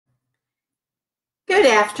Good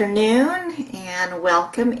afternoon and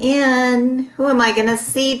welcome in. Who am I going to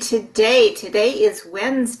see today? Today is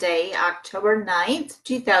Wednesday, October 9th,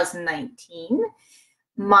 2019.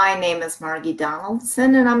 My name is Margie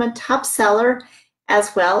Donaldson and I'm a top seller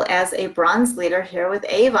as well as a bronze leader here with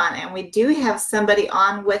Avon. And we do have somebody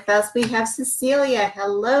on with us. We have Cecilia.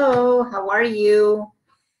 Hello, how are you?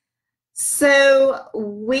 So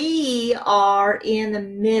we are in the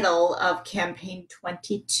middle of campaign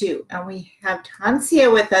 22 and we have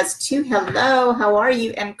Tancia with us too. Hello, how are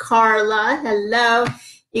you? And Carla, hello.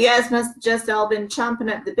 You guys must have just all been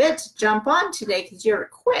chomping at the bit to jump on today because you're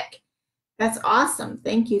quick. That's awesome.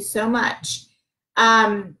 Thank you so much.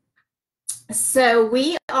 So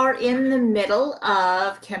we are in the middle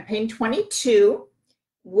of campaign 22,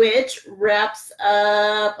 which wraps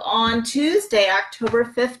up on Tuesday, October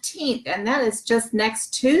 15th, and that is just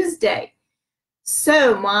next Tuesday.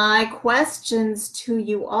 So my questions to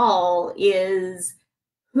you all is,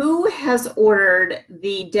 who has ordered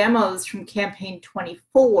the demos from campaign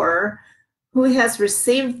 24? Who has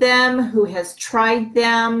received them? Who has tried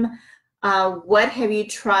them? What have you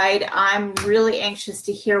tried? I'm really anxious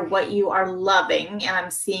to hear what you are loving, and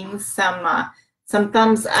I'm seeing some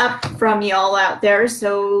thumbs up from y'all out there.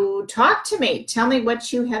 So talk to me. Tell me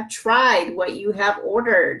what you have tried, what you have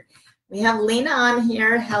ordered. We have Lena on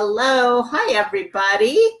here. Hello. Hi,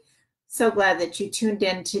 everybody. So glad that you tuned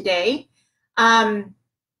in today.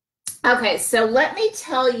 Okay, so let me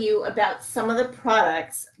tell you about some of the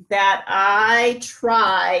products that I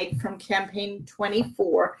tried from campaign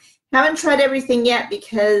 24. Haven't tried everything yet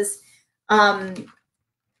because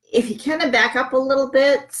if you kind of back up a little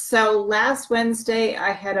bit, so last Wednesday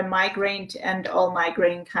I had a migraine to end all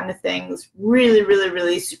migraine kind of things.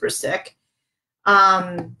 Really super sick.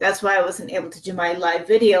 That's why I wasn't able to do my live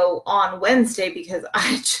video on Wednesday because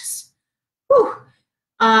I just, whew.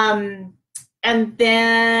 And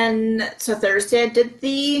then, so Thursday I did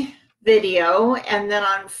the video, and then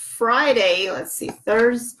on Friday, let's see,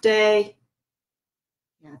 Thursday,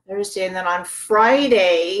 and then on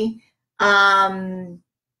Friday,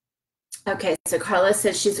 okay, so Carla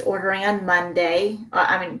says she's ordering on Monday.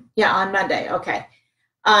 On Monday, okay.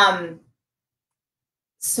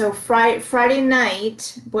 So Friday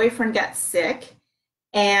night, boyfriend got sick,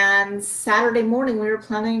 and Saturday morning we were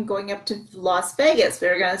planning on going up to Las Vegas. We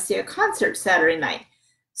were going to see a concert Saturday night.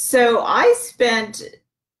 So I spent,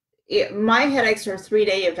 my headaches are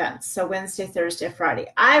 3-day events, so Wednesday, Thursday,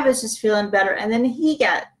 Friday. I was just feeling better, and then he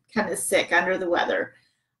got kind of sick, under the weather.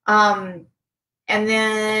 And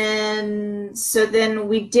then, so then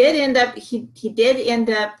we did end up, he did end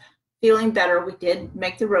up feeling better. We did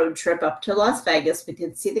make the road trip up to Las Vegas. We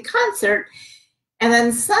did see the concert. And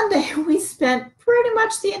then Sunday, we spent pretty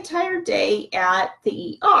much the entire day at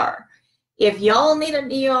the ER. If y'all need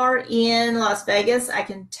an ER in Las Vegas, I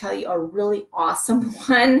can tell you a really awesome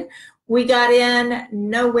one. We got in,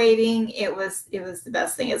 no waiting. It was the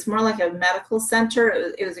best thing. It's more like a medical center.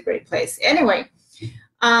 It was a great place. Anyway,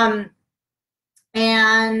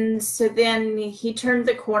 and so then he turned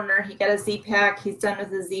the corner. He got a Z-Pack. He's done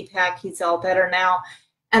with the Z-Pack. He's all better now.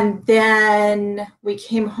 And then we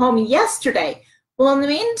came home yesterday. Well, in the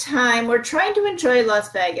meantime, we're trying to enjoy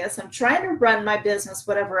Las Vegas. I'm trying to run my business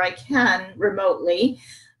whatever I can remotely.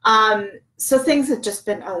 So things have just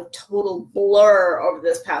been a total blur over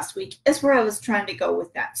this past week, is where I was trying to go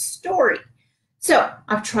with that story. So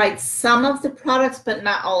I've tried some of the products, but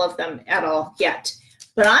not all of them at all yet.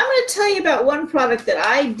 But I'm going to tell you about one product that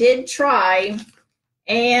I did try,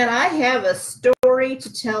 and I have a story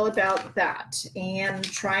to tell about that. And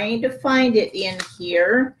trying to find it in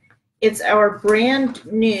here. It's our brand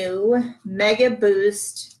new Mega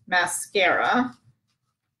Boost Mascara.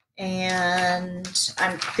 And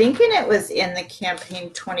I'm thinking it was in the campaign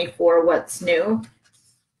 24 What's New.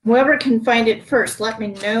 Whoever can find it first, let me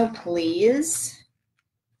know, please.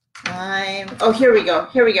 Oh, here we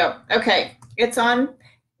go. Okay, it's on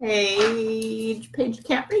page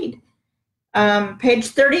can't read. Page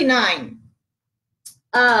 39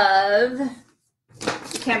 of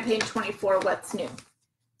campaign 24 What's New.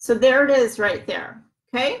 So there it is right there,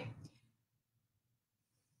 okay?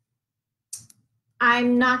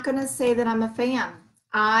 I'm not going to say that I'm a fan.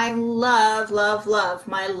 I love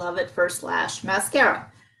my Love at First Lash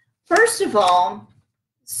mascara. First of all,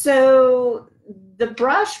 so the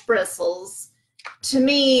brush bristles, to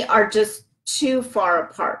me, are just too far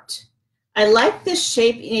apart. I like this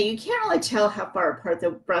shape. You can't really tell how far apart the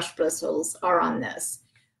brush bristles are on this.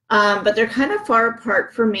 But they're kind of far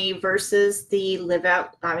apart for me versus the Love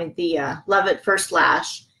at First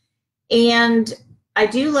Lash. And I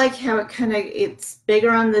do like how it's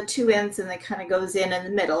bigger on the two ends and it kind of goes in the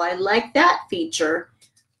middle. I like that feature.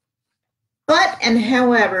 But, and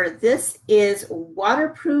however, this is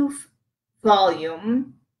waterproof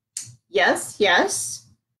volume. Yes, yes.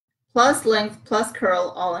 Plus length, plus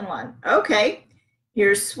curl, all in one. Okay.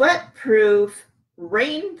 Here's sweat-proof,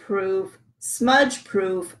 rain-proof,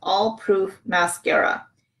 smudge-proof, all-proof mascara.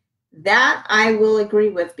 That I will agree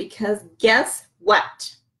with, because guess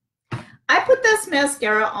what? I put this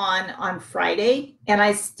mascara on Friday and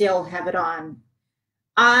I still have it on.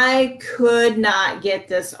 I could not get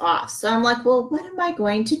this off. So I'm like, well, what am I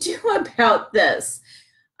going to do about this?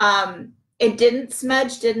 It didn't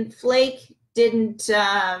smudge, didn't flake, didn't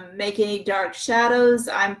make any dark shadows.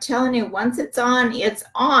 I'm telling you, once it's on, it's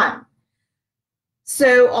on.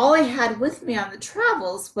 So all I had with me on the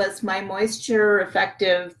travels was my Moisture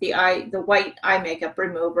Effective, the white eye makeup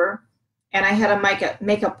remover, and I had a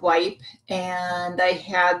makeup wipe, and I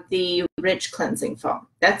had the Rich Cleansing Foam.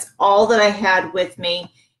 That's all that I had with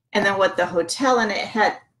me. And then what the hotel, and it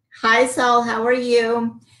had, hi Sal, how are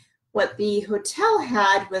you? What the hotel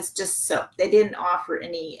had was just soap. They didn't offer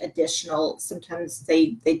any additional, sometimes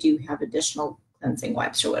they do have additional cleansing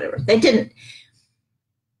wipes or whatever. They didn't.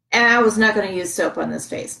 And I was not going to use soap on this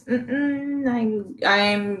face. I'm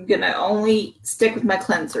going to only stick with my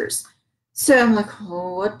cleansers. So I'm like,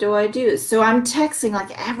 oh, what do I do? So I'm texting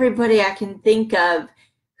like everybody I can think of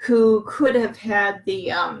who could have had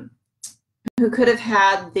the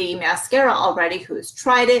mascara already, who's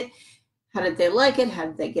tried it. How did they like it? How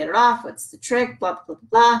did they get it off? What's the trick? Blah, blah, blah,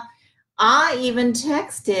 blah. I even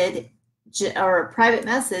texted or private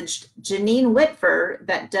messaged Janine Whitfer,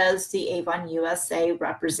 that does the Avon USA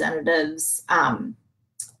representatives product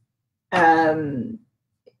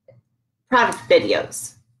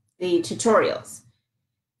videos, the tutorials.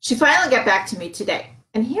 She finally got back to me today,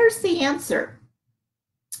 and here's the answer.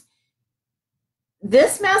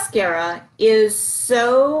 This mascara is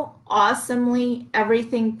so awesomely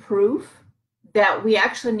everything proof that we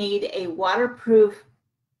actually need a waterproof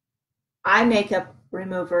eye makeup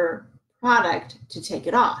remover product to take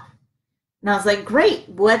it off. And I was like, great,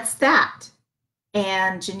 what's that?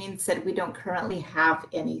 And Janine said, we don't currently have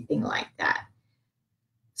anything like that.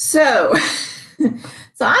 So, so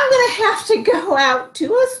I'm going to have to go out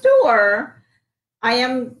to a store. I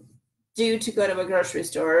am due to go to a grocery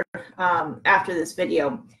store after this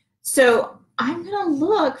video. So I'm going to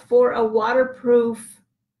look for a waterproof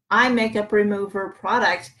eye makeup remover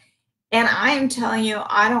product. And I am telling you,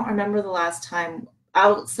 I don't remember the last time,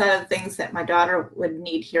 outside of things that my daughter would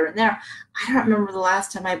need here and there, I don't remember the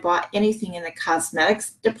last time I bought anything in the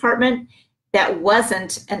cosmetics department that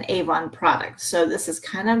wasn't an Avon product. So this is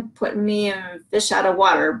kind of putting me in fish out of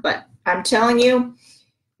water, but I'm telling you,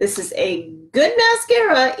 this is a good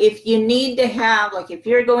mascara if you need to have, like if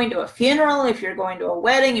you're going to a funeral, if you're going to a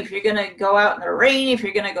wedding, if you're going to go out in the rain, if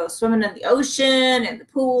you're going to go swimming in the ocean, in the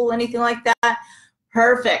pool, anything like that,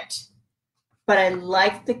 perfect. But I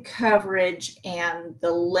like the coverage and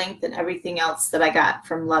the length and everything else that I got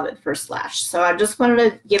from Love at First Lash. So I just wanted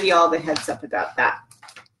to give you all the heads up about that.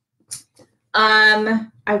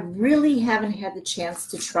 I really haven't had the chance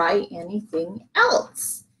to try anything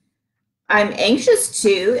else. I'm anxious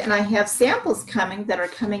to, and I have samples coming that are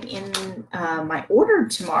coming in my order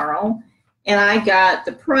tomorrow. And I got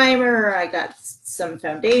the primer, I got some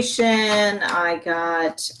foundation, I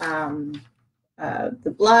got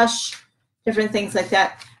the blush, different things like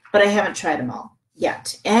that, but I haven't tried them all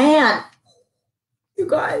yet. And you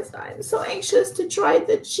guys, I'm so anxious to try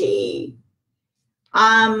the Chi.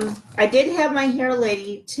 I did have my hair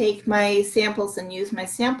lady take my samples and use my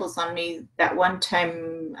samples on me that one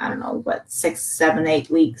time, I don't know, what, 6, 7, 8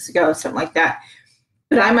 weeks ago, something like that.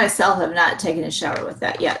 But I myself have not taken a shower with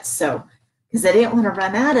that yet, so, because I didn't want to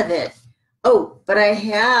run out of it. Oh, but I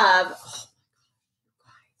have, oh,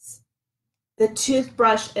 guys, the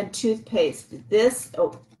toothbrush and toothpaste. This,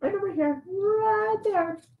 oh, right over here, right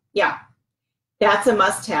there. Yeah, that's a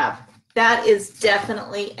must-have. That is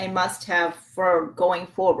definitely a must-have for going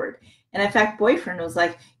forward. And in fact, boyfriend was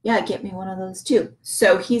like, yeah, get me one of those too.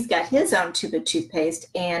 So he's got his own tube of toothpaste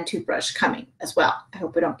and toothbrush coming as well. I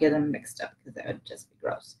hope we don't get them mixed up because that would just be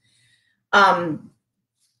gross.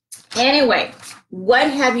 Anyway,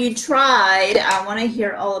 what have you tried? I want to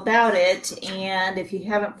hear all about it. And if you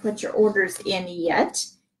haven't put your orders in yet,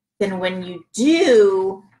 then when you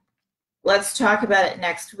do, let's talk about it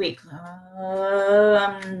next week.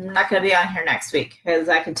 I'm not going to be on here next week because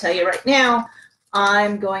I can tell you right now,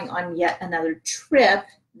 I'm going on yet another trip,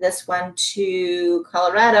 this one to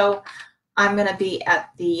Colorado. I'm going to be at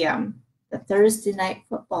the the Thursday night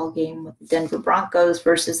football game with the Denver Broncos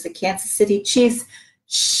versus the Kansas City Chiefs.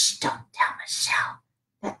 Shh, don't tell Michelle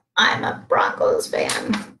that I'm a Broncos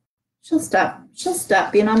fan. She'll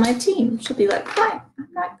stop being on my team. She'll be like, fine,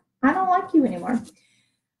 I don't like you anymore.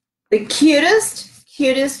 The cutest,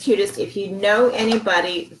 if you know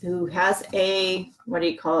anybody who has a, what do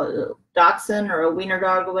you call it, a dachshund or a wiener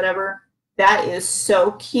dog or whatever, that is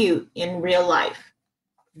so cute in real life.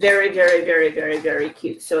 Very, very, very, very, very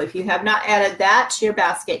cute. So if you have not added that to your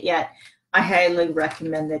basket yet, I highly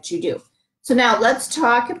recommend that you do. So now let's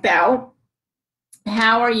talk about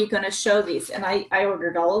how are you going to show these. And I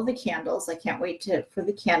ordered all of the candles. I can't wait for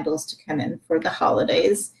the candles to come in for the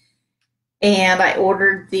holidays. And I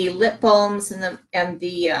ordered the lip balms and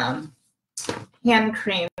the hand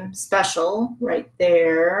cream special right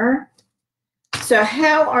there. So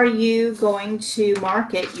how are you going to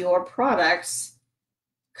market your products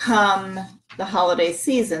come the holiday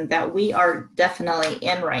season that we are definitely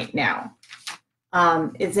in right now?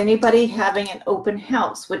 Is anybody having an open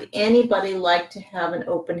house? Would anybody like to have an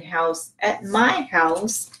open house at my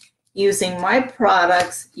house using my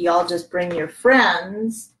products? Y'all just bring your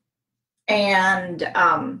friends, and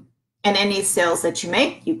any sales that you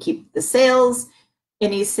make, you keep the sales.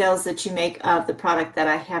 Any sales that you make of the product that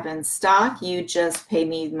I have in stock, you just pay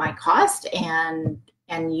me my cost and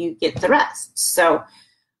you get the rest. So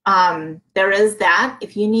there is that.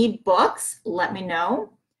 If you need books, let me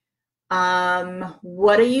know.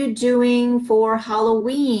 What are you doing for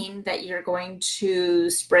Halloween that you're going to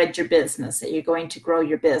spread your business, that you're going to grow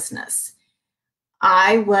your business?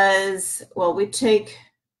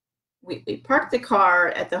 We park the car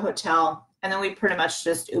at the hotel, and then we pretty much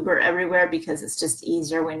just Uber everywhere because it's just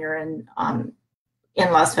easier when you're in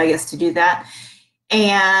Las Vegas to do that.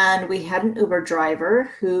 And we had an Uber driver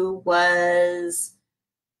who was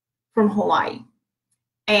from Hawaii.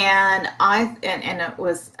 And it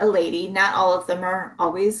was a lady. Not all of them are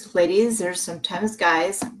always ladies. There's sometimes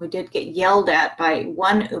guys. We did get yelled at by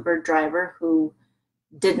one Uber driver who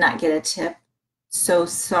did not get a tip. So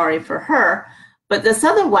sorry for her. But this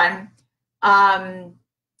other one,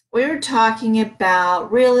 we were talking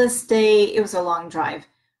about real estate. It was a long drive.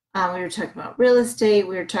 We were talking about real estate.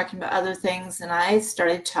 We were talking about other things. And I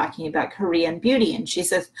started talking about Korean beauty. And she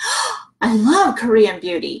says, oh, I love Korean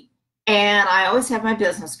beauty. And I always have my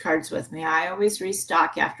business cards with me. I always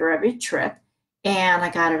restock after every trip. And I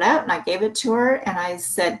got it out and I gave it to her. And I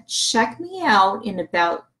said, check me out in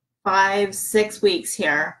about 5-6 weeks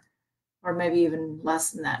here, or maybe even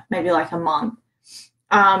less than that, maybe like a month.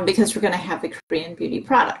 Because we're going to have the Korean beauty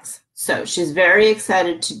products. So she's very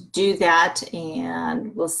excited to do that,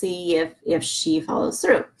 and we'll see if she follows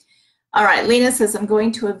through. All right, Lena says, I'm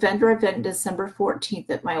going to a vendor event December 14th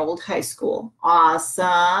at my old high school.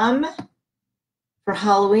 Awesome. For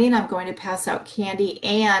Halloween, I'm going to pass out candy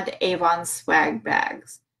and Avon swag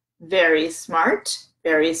bags. Very smart,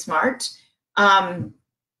 very smart.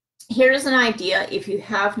 Here's an idea, if you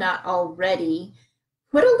have not already.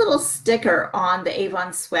 Put a little sticker on the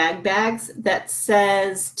Avon swag bags that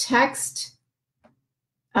says text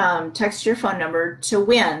your phone number to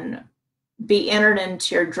win, be entered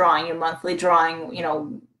into your drawing, your monthly drawing,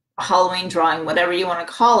 Halloween drawing, whatever you want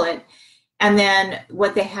to call it. And then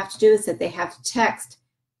what they have to do is that they have to text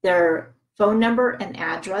their phone number and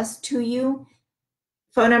address to you,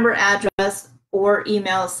 phone number, address, or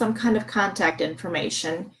email, some kind of contact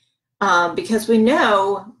information, because we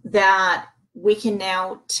know that we can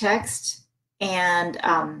now text and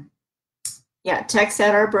text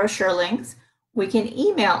out our brochure links. We can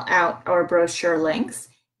email out our brochure links.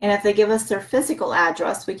 And if they give us their physical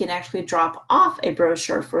address, we can actually drop off a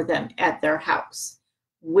brochure for them at their house.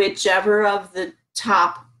 Whichever of the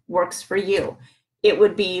top works for you. It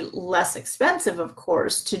would be less expensive, of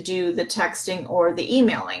course, to do the texting or the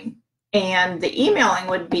emailing. And the emailing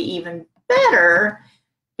would be even better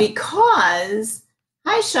because,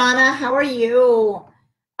 hi, Shauna, how are you?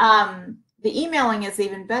 The emailing is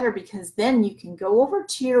even better because then you can go over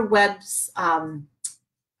to your web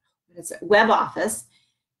office,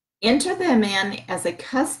 enter them in as a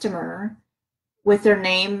customer with their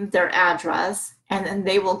name, their address, and then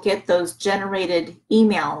they will get those generated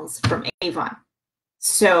emails from Avon.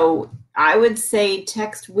 So I would say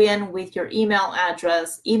text win with your email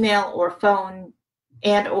address, email or phone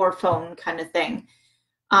kind of thing.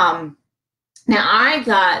 Now I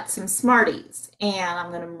got some Smarties, and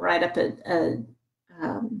I'm going to write up a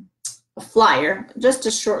flyer, just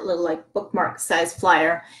a short little like bookmark size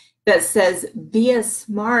flyer that says be a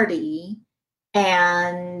Smartie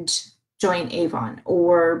and join Avon,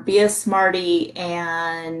 or be a Smartie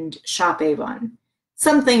and shop Avon.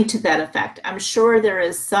 Something to that effect. I'm sure there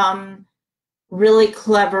is some really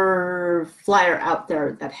clever flyer out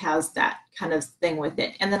there that has that kind of thing with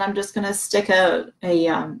it. And then I'm just going to stick a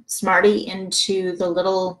Smartie into the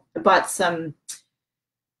little, I bought some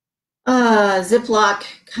Ziploc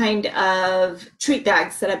kind of treat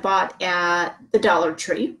bags that I bought at the Dollar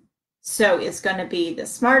Tree. So it's going to be the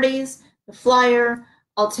Smarties, the flyer.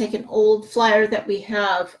 I'll take an old flyer that we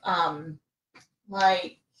have,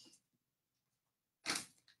 like,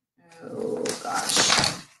 oh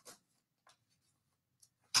gosh,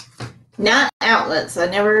 not outlets. I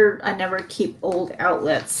never keep old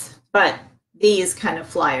outlets, but these kind of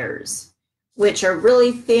flyers, which are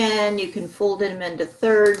really thin. You can fold them into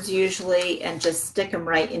thirds usually and just stick them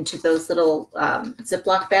right into those little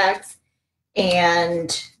Ziploc bags.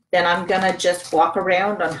 And then I'm gonna just walk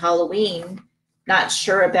around on Halloween. Not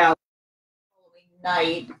sure about Halloween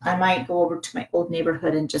night. I might go over to my old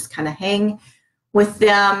neighborhood and just kind of hang with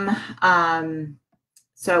them.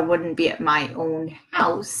 So I wouldn't be at my own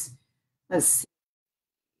house. Let's see.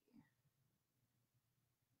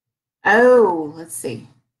 Oh, let's see.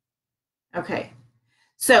 Okay.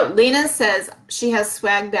 So Lena says she has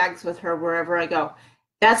swag bags with her wherever I go.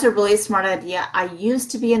 That's a really smart idea. I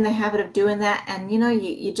used to be in the habit of doing that. And, you know,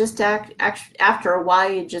 you just after a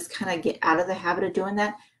while, you just kind of get out of the habit of doing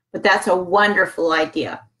that. But that's a wonderful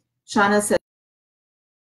idea. Shauna says,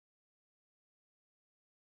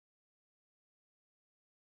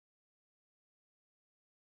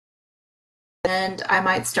 and I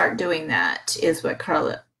might start doing that, is what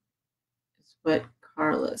Carla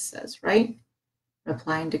says, right?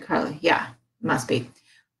 Replying to Carla. Yeah, must be.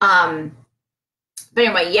 But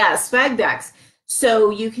anyway, yeah, swag bags.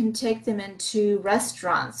 So you can take them into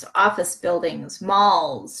restaurants, office buildings,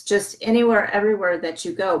 malls, just anywhere, everywhere that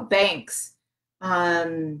you go, banks.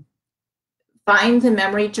 Find the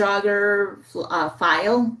memory jogger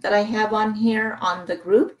file that I have on here on the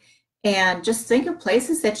group, and just think of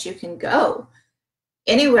places that you can go.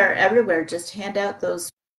 Anywhere, everywhere, just hand out those.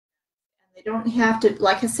 And they don't have to,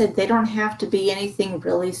 like I said, they don't have to be anything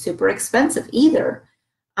really super expensive either.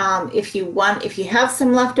 If you have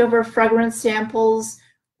some leftover fragrance samples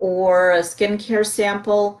or a skincare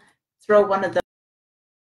sample, throw one of those.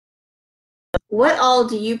 What all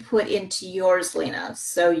do you put into yours, Lena?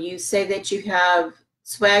 So you say that you have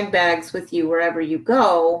swag bags with you wherever you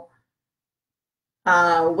go.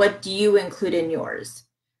 What do you include in yours?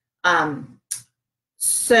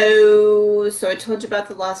 So I told you about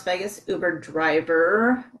the Las Vegas Uber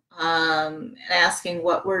driver. And asking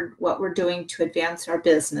what we're doing to advance our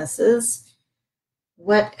businesses.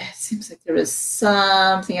 It seems like there was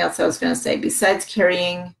something else I was going to say besides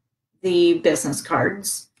carrying the business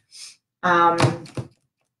cards. I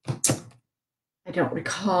don't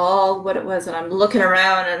recall what it was, and I'm looking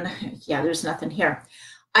around, and yeah, there's nothing here.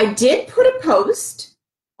 I did put a post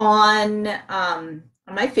on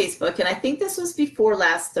my Facebook, and I think this was before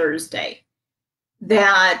last Thursday,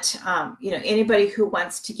 that anybody who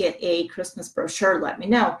wants to get a Christmas brochure, let me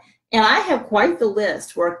know. And I have quite the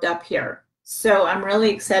list worked up here, so I'm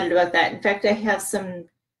really excited about that. In fact, I have some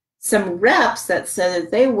reps that said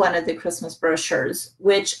that they wanted the Christmas brochures,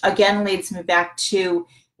 which again leads me back to,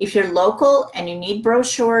 if you're local and you need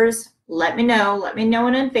brochures, let me know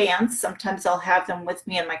in advance. Sometimes I'll have them with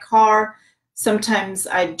me in my car. Sometimes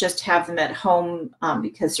I just have them at home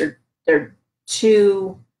because they're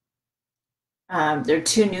too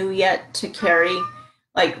new yet to carry.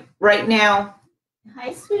 Like right now,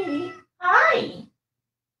 hi sweetie, hi.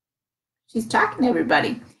 She's talking to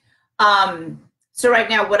everybody. So right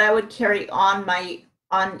now, what I would carry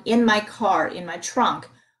in my car, in my trunk,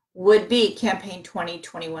 would be Campaign 20,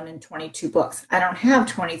 21, and 22 books. I don't have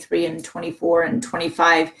 23 and 24 and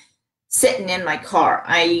 25 sitting in my car.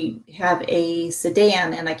 I have a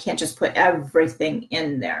sedan and I can't just put everything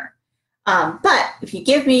in there. But if you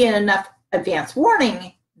give me enough advance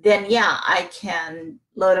warning, then yeah, I can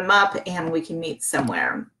load them up and we can meet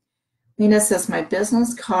somewhere. Lena says, my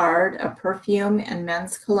business card, a perfume and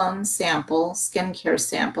men's cologne sample, skincare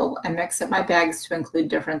sample. I mix up my bags to include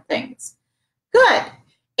different things. Good.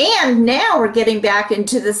 And now we're getting back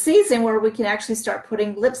into the season where we can actually start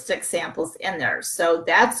putting lipstick samples in there. So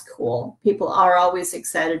that's cool. People are always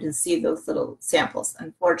excited to see those little samples.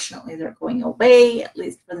 Unfortunately, they're going away, at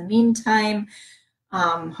least for the meantime.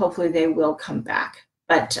 Hopefully they will come back.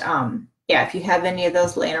 But yeah, if you have any of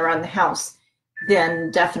those laying around the house, then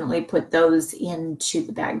definitely put those into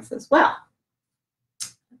the bags as well.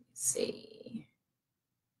 Let me see.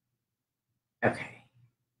 Okay.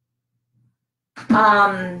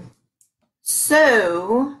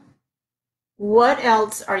 So what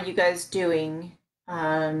else are you guys doing?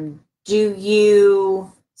 Do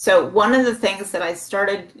you So one of the things that I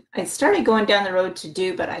started going down the road to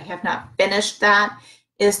do, but I have not finished that,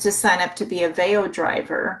 is to sign up to be a VEO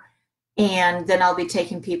driver. And then I'll be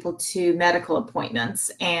taking people to medical appointments.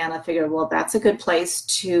 And I figured, well, that's a good place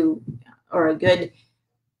to, or a good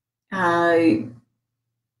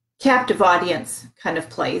captive audience kind of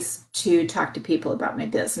place to talk to people about my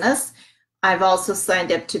business. I've also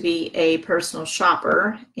signed up to be a personal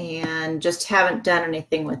shopper and just haven't done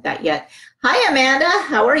anything with that yet. Hi, Amanda.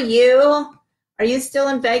 How are you? Are you still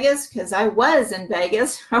in Vegas? Because I was in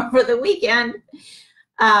Vegas over the weekend.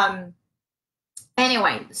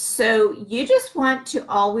 Anyway, so you just want to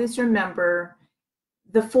always remember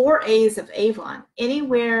the 4 A's of Avon.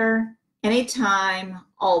 Anywhere, anytime,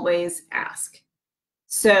 always ask.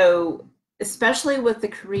 So especially with the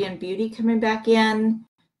Korean beauty coming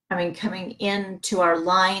into our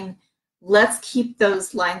line, let's keep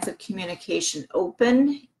those lines of communication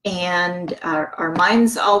open, and our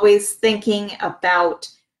minds always thinking about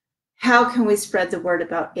how can we spread the word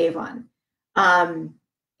about Avon.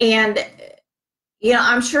 And you know,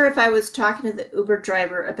 I'm sure if I was talking to the Uber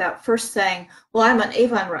driver about first saying, well, I'm an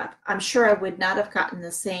Avon rep, I'm sure I would not have gotten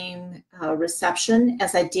the same reception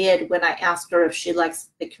as I did when I asked her if she likes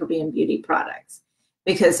the Korean beauty products.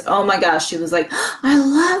 Because, oh my gosh, she was like, oh, I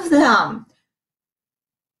love them.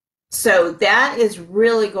 So that is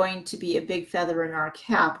really going to be a big feather in our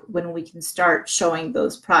cap when we can start showing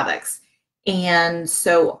those products. And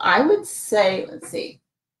so I would say, let's see.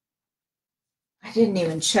 I didn't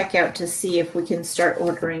even check out to see if we can start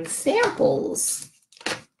ordering samples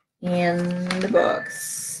in the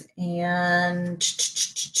books. And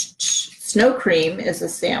Snow Cream is a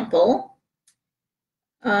sample.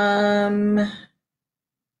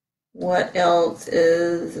 What else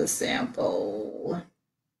is a sample?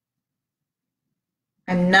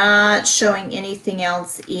 I'm not showing anything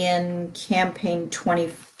else in campaign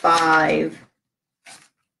 25.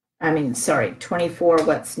 24,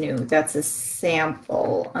 what's new? That's a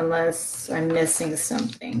sample, unless I'm missing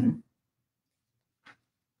something.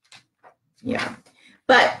 Yeah,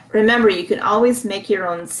 but remember, you can always make your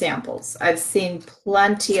own samples. I've seen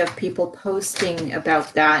plenty of people posting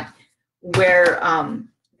about that, where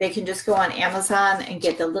they can just go on Amazon and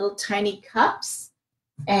get the little tiny cups,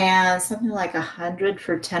 and something like 100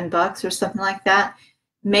 for $10 or something like that.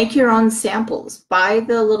 Make your own samples. Buy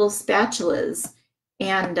the little spatulas.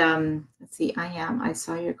 And let's see, I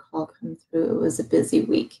saw your call come through. It was a busy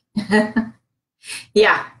week.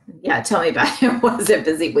 Yeah, tell me about it. It was a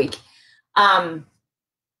busy week.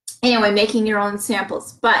 Anyway, making your own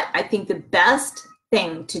samples. But I think the best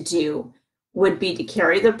thing to do would be to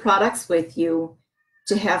carry the products with you,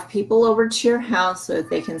 to have people over to your house so that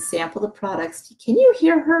they can sample the products. Can you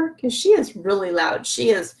hear her? Because she is really loud. She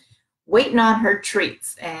is waiting on her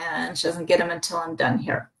treats, and she doesn't get them until I'm done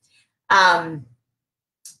here.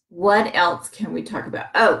 What else can we talk about?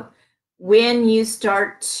 Oh, when you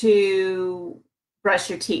start to brush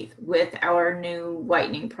your teeth with our new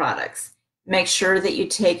whitening products, make sure that you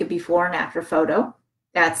take a before and after photo.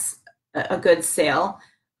 That's a good sale,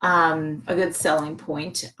 a good selling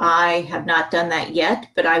point. I have not done that yet,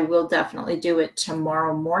 but I will definitely do it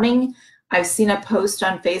tomorrow morning. I've seen a post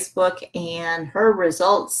on Facebook, and her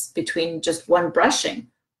results between just one brushing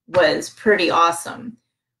was pretty awesome.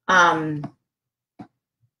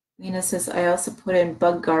 Nina says, I also put in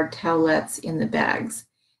bug guard towelettes in the bags.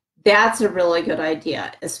 That's a really good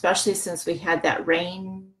idea, especially since we had that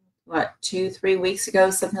rain, 2-3 weeks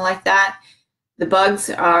ago, something like that. The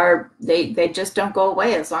bugs they just don't go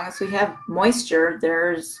away. As long as we have moisture,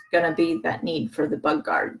 there's going to be that need for the bug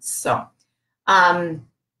guards. So,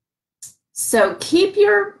 so keep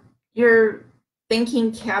your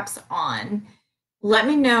thinking caps on. Let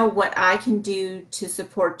me know what I can do to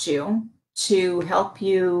support you, to help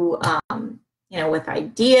you, with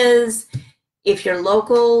ideas. If you're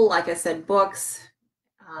local, like I said, books,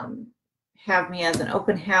 have me as an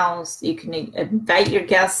open house. You can invite your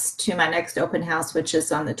guests to my next open house, which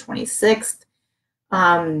is on the 26th.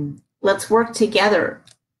 Let's work together.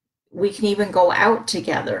 We can even go out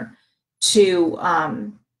together to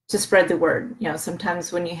spread the word.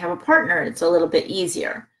 Sometimes when you have a partner, it's a little bit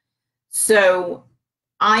easier. So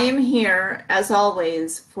I am here, as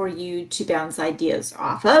always, for you to bounce ideas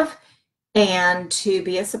off of and to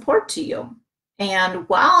be a support to you. And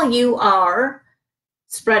while you are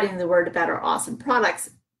spreading the word about our awesome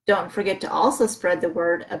products, don't forget to also spread the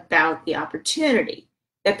word about the opportunity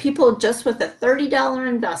that people just with a $30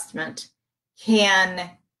 investment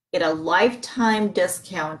can get a lifetime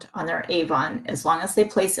discount on their Avon as long as they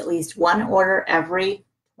place at least one order every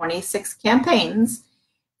 26 campaigns.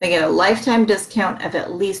 They get a lifetime discount of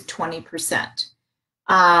at least 20%.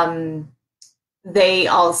 They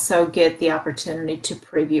also get the opportunity to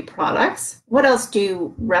preview products. What else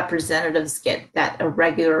do representatives get that a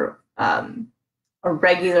regular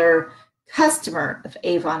customer of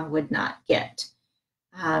Avon would not get?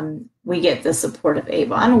 We get the support of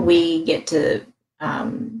Avon. We get to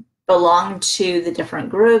belong to the different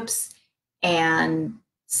groups and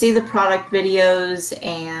see the product videos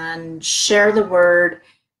and share the word,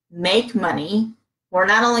 make money. We're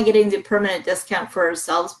not only getting the permanent discount for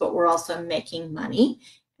ourselves, but we're also making money.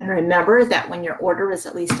 And remember that when your order is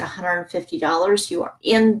at least $150, you are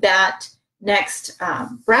in that next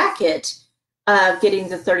bracket of getting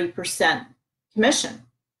the 30% commission.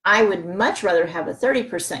 I would much rather have a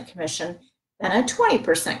 30% commission than a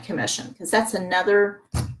 20% commission, because that's another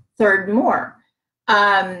third more.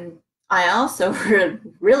 I also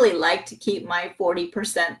would really like to keep my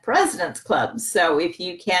 40% President's Club. So if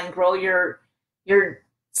you can grow your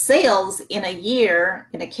sales in a year,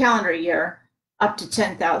 in a calendar year, up to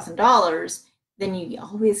 $10,000, then you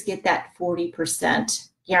always get that 40%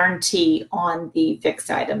 guarantee on the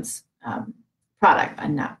fixed items product.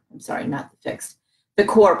 Not the fixed, the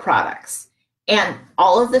core products. And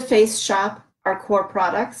all of the Face Shop are core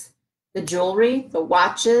products. The jewelry, the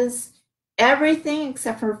watches, everything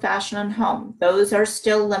except for fashion and home. Those are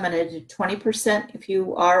still limited to 20% if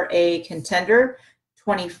you are a contender,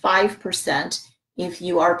 25% if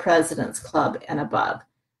you are President's Club and above.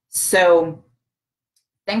 So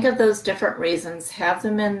think of those different reasons, have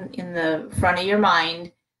them in the front of your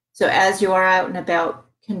mind. So as you are out and about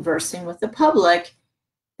conversing with the public,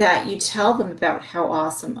 that you tell them about how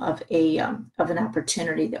awesome of an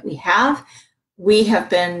opportunity that we have. We have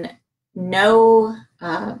been no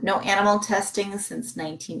animal testing since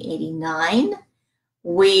 1989.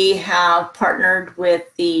 We have partnered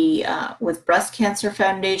with the Breast Cancer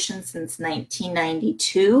Foundation since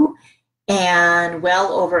 1992, and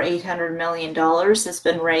well over $800 million has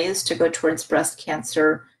been raised to go towards breast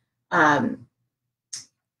cancer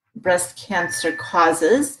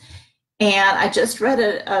causes. And I just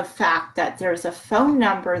read a fact that there's a phone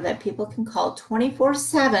number that people can call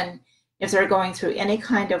 24/7 if they're going through any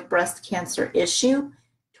kind of breast cancer issue.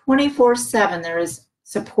 24/7 there is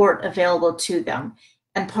support available to them.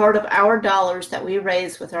 And part of our dollars that we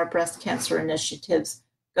raise with our breast cancer initiatives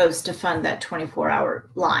goes to fund that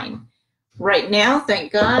 24-hour line. Right now,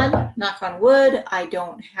 thank God, knock on wood, I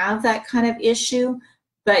don't have that kind of issue,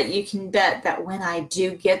 but you can bet that when I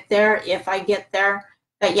do get there, if I get there,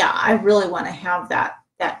 that yeah, I really want to have that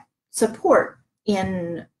support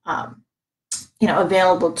in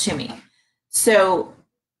available to me. So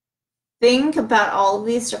think about all of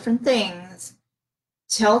these different things.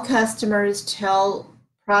 Tell customers, tell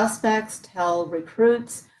prospects, tell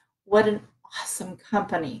recruits what an awesome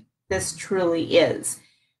company this truly is.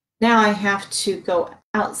 Now I have to go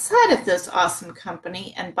outside of this awesome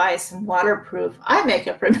company and buy some waterproof eye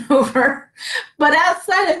makeup remover. But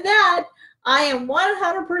outside of that, I am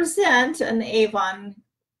 100% an Avon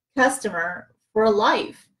customer for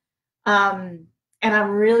life. And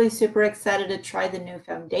I'm really super excited to try the new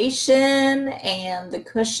foundation and the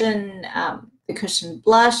cushion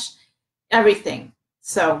blush, everything.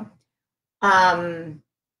 So I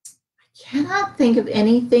cannot think of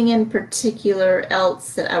anything in particular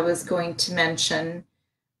else that I was going to mention.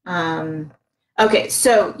 Okay,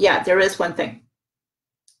 so yeah, there is one thing.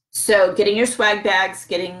 So getting your swag bags,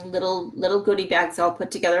 getting little goodie bags all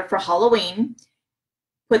put together for Halloween.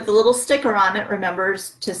 Put the little sticker on it,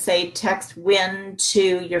 remembers to say text WIN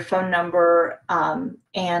to your phone number,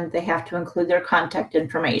 and they have to include their contact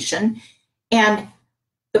information. And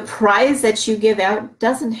the prize that you give out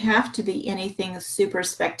doesn't have to be anything super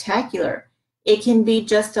spectacular. It can be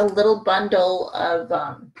just a little bundle of,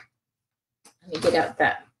 let me get out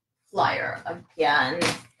that flyer again.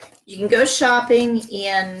 You can go shopping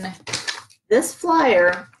in this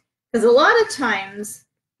flyer, because a lot of times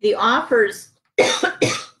the offers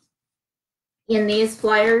in these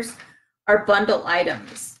flyers are bundle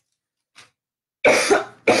items.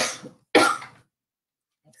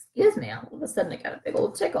 Excuse me, all of a sudden I got a big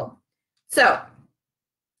old tickle. So,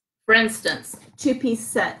 for instance, 2-piece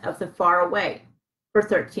set of the Far Away for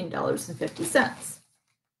 $13.50.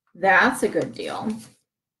 That's a good deal.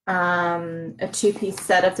 A 2-piece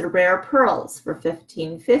set of the Rare Pearls for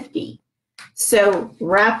 $15.50. So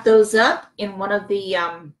wrap those up in one of the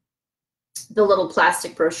little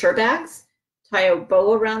plastic brochure bags, tie a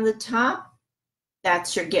bow around the top.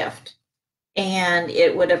 That's your gift. And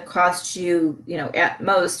it would have cost you, at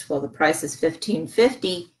most, well, the price is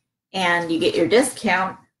 $15.50, and you get your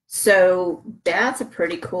discount. So that's a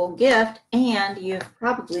pretty cool gift, and you've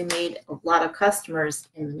probably made a lot of customers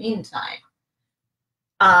in the meantime.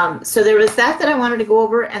 So there was that I wanted to go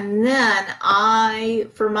over, and then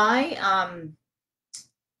for my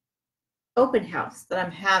open house that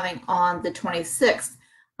I'm having on the 26th,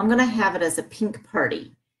 I'm going to have it as a pink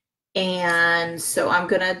party. And so I'm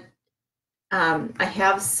going to, I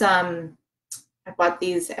have some, I bought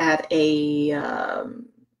these at a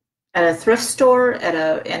thrift store, at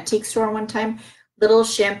an antique store one time, little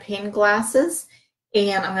champagne glasses.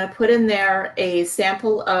 And I'm going to put in there a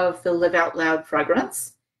sample of the Live Out Loud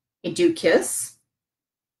fragrance, a Dew Kiss,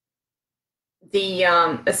 the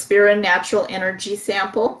Aspira Natural Energy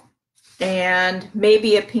sample, and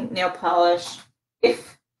maybe a pink nail polish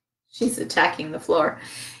if she's attacking the floor.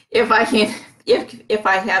 If I can, if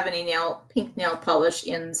I have any pink nail polish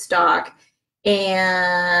in stock,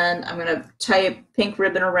 and I'm going to tie a pink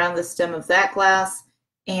ribbon around the stem of that glass,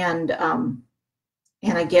 and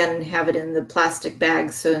again have it in the plastic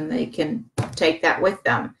bag so they can take that with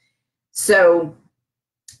them. So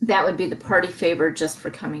that would be the party favor just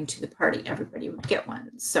for coming to the party. Everybody would get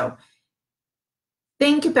one. So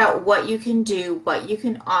think about what you can do, what you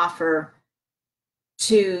can offer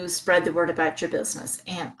to spread the word about your business.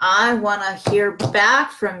 And I want to hear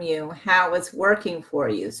back from you how it's working for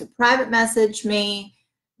you. So private message me,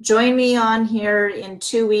 join me on here in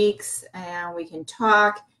 2 weeks, and we can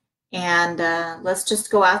talk. And let's just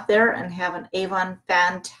go out there and have an Avon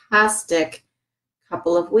fantastic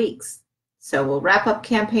couple of weeks. So we'll wrap up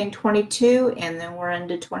campaign 22, and then we're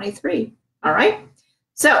into 23. All right.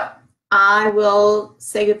 So I will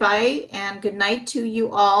say goodbye and good night to you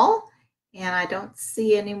all. And I don't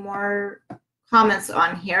see any more comments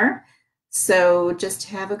on here. So just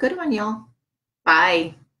have a good one, y'all.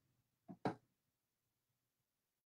 Bye.